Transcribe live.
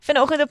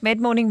Vanoggend op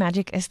Mid-Morning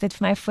Magic is dit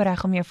vir my 'n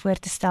voorreg om jou voor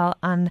te stel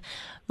aan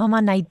Mama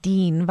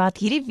Nadine, wat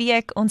hierdie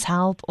week ons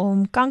help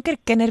om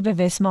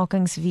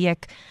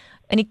Kankerkinderbewusmakingsweek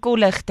in die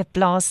kollig te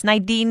plaas.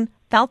 Nadine,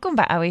 welkom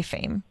by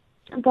OFM.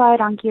 Baie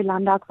dankie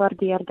Jolanda, ek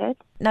waardeer dit.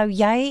 Nou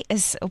jy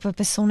is op 'n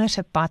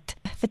besonderse pad.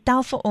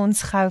 Vertel vir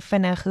ons gou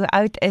vinnig, hoe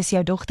oud is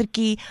jou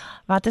dogtertjie?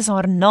 Wat is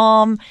haar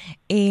naam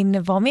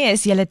en waarmee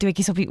is julle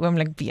tweeetjies op die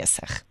oomblik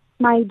besig?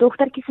 My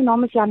dogtertjie se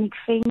naam is Jannik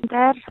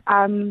Venter.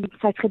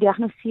 Sy is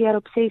gediagnoseer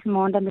op 6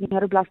 maande met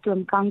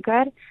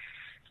neuroblastoomkanker.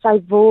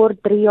 Sy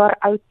word 3 jaar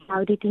oud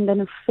nou die 10de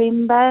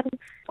November.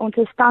 Ons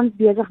is tans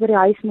besig by die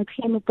huis met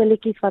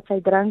chemopilletjies wat sy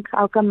drink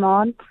elke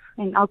maand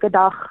en elke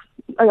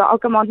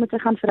maand moet sy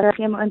gaan vir 'n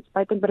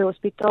chemo-inspuiting by die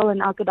hospitaal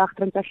en elke dag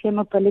drink sy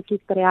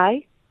chemopilletjies by die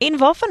huis. En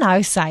waarvan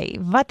hou sy?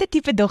 Watter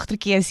tipe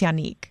dogtertjie is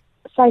Jannik?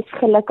 Sy is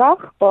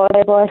gelukkig,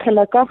 baie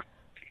gelukkig.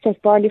 Sy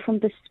is baie lief om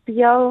te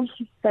speel.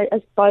 Sy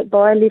is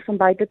baie lief om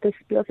buite te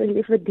speel. Sy is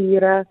lief vir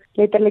diere,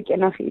 letterlik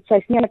enigiets. Sy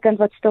is nie 'n kind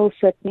wat stil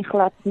sit nie,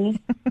 glad nie.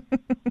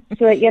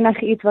 So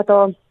enigiets wat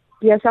haar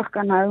besig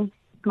kan hou,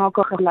 maak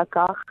haar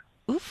gelukkig.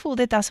 Hoe voel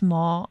dit as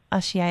ma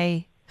as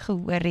jy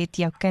gehoor het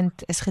jou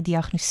kind is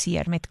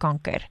gediagnoseer met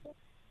kanker?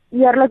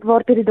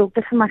 Eerlikwaar het die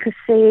dokter vir my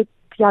gesê,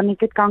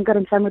 Jannik het kanker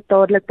en sy moet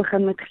dadelik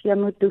begin met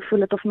chemo. Toe voel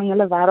dit of my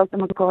hele wêreld in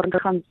mekaar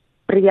gaan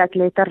breek,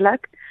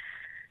 letterlik.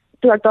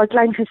 Toe ek daai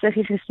klein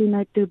gesiggie gesien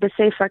het, toe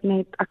besef ek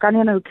net, ek kan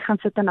nie nou gaan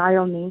sit en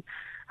huil nie.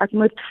 Ek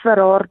moet vir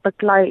haar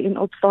beklei en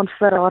opstaan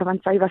vir haar,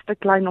 want sy was te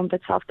klein om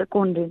dit self te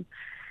kon doen.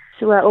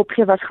 So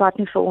opgee was glad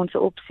nie vir ons 'n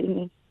opsie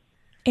nie.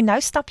 En nou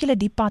stap julle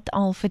die pad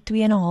al vir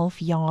 2,5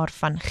 jaar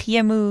van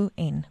chemo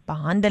en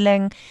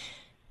behandeling.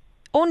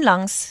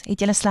 Onlangs het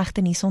julle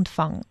slegte nuus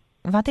ontvang.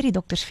 Wat het die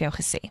dokters vir jou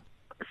gesê?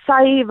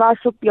 Sy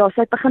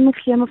het begin met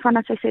chemo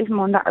vanaf sy 6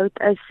 maande oud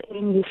is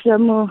en die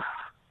chemo,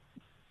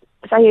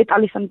 sy het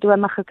al die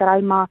simptome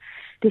gekry, maar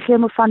die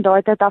chemo van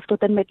daai tyd af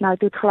tot en met nou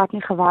toe het glad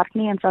nie gewerk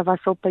nie en sy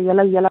was op 'n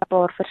hele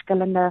paar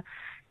verskillende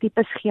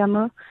tipes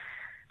chemo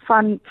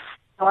van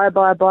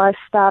baie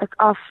sterk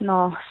af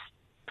na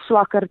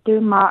swakker toe,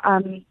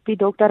 maar die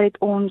dokter het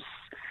ons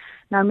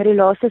nou met die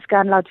laaste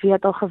scan laat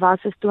weet haar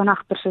gewas is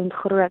 20%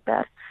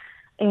 groter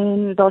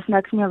en daar's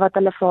niks meer wat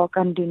hulle vir haar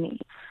kan doen nie.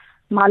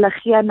 Maar hulle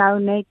gee nou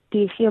net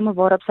die chemo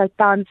waarop sy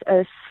tans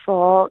is vir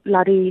haar,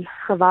 laat die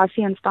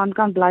gewasie in stand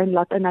kan bly en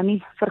laat hy nou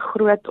nie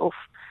vergroot of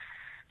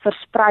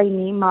versprei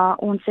nie, maar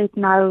ons het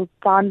nou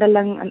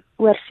behandeling in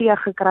oorsee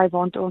gekry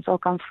waartoe ons al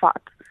kan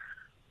vat.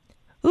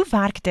 Hoe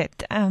werk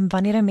dit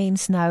wanneer 'n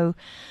mens nou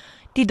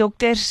die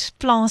dokters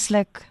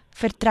plaaslik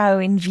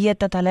vertrou en weet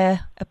dat hulle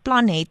 'n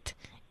plan het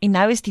en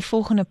nou is die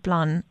volgende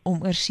plan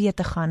om oorsee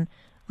te gaan?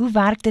 Hoe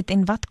werk dit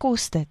en wat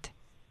kos dit?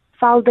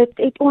 Dit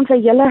het ons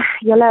 'n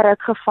hele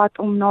ruk gevat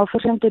om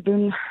navorsing te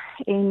doen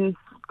en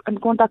in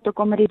kontak te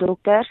kom met die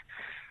dokters.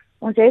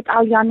 Ons het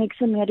al Jannik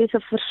se mediese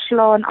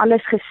verslae en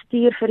alles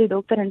gestuur vir die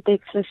dokter in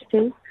Texas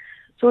toe.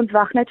 So ons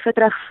wag net vir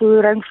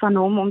terugvoering van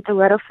hom om te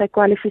hoor of sy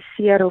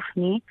kwalifiseer of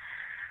nie.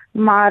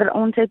 Maar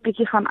ons het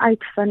bietjie gaan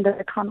uitvind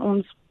dit gaan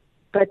ons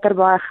bitter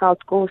baie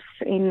geld kos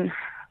en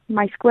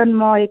my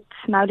skoonma het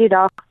nou die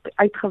dag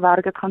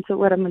uitgewerk, dit gaan so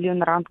oor R1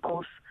 miljoen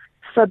kos.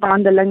 Vir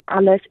behandeling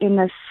alles en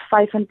is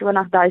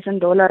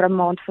 $25,000 'n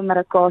maand vir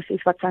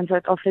medikasies wat sy in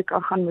Suid-Afrika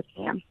gaan moet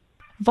neem.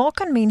 Waar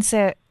kan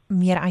mense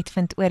meer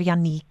uitvind oor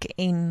Jannik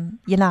en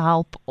julle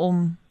help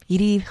om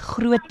hierdie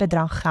groot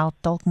bedrag geld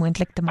dalk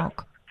moontlik te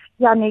maak?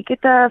 Jannik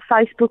het 'n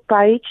Facebook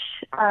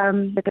page,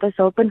 dit is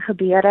Hulp en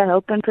Gebeure,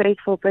 Hulp en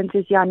Vooruitvolpunt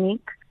is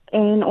Jannik.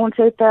 En ons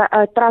het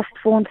 'n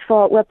trustfonds vir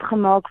haar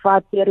oopgemaak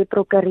wat deur die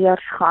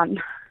prokureurs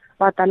gaan,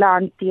 wat hulle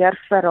hanteer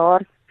vir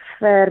haar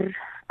vir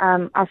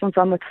as ons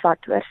dan moet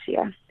vat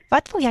oorsee.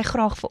 Wat wil jy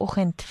graag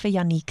vanoggend vir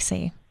Jannik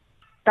sê?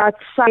 Dat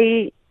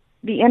sy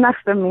die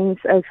enigste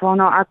mens is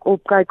waarna ek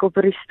opkyk op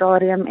hierdie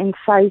stadium en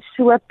sy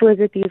so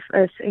positief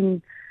is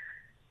en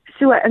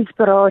so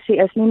inspirasie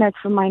is, nie net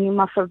vir my nie,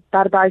 maar vir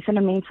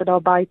duisende mense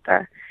daar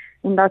buite.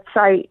 En dat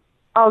sy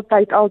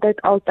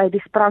altyd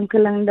die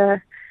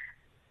sprankelende,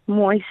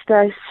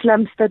 mooiste,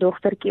 slimste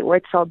dogtertjie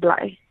ooit sal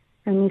bly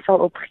en nie sal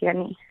opgee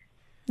nie.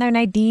 Nou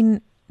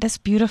Nadine, dis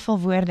beautiful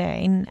woorde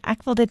en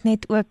ek wil dit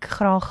net ook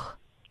graag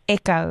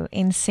echo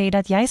en sê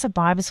dat jy is 'n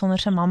baie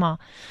besonderse mamma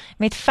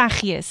met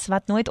veggees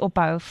wat nooit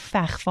ophou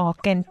veg vir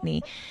haar kind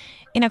nie.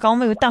 En ek haal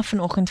my hoed af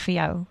vanoggend vir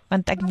jou,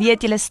 want ek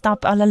weet julle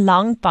stap al 'n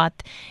lang pad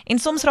en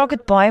soms raak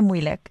dit baie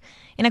moeilik.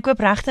 En ek hoop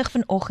regtig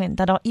vanoggend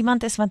dat daar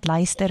iemand is wat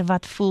luister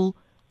wat voel,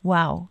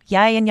 wow,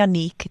 jy en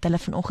Jannik het hulle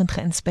vanoggend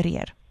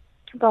geïnspireer.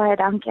 Baie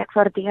dankie, ek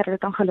waardeer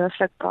dit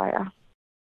ongelooflik baie.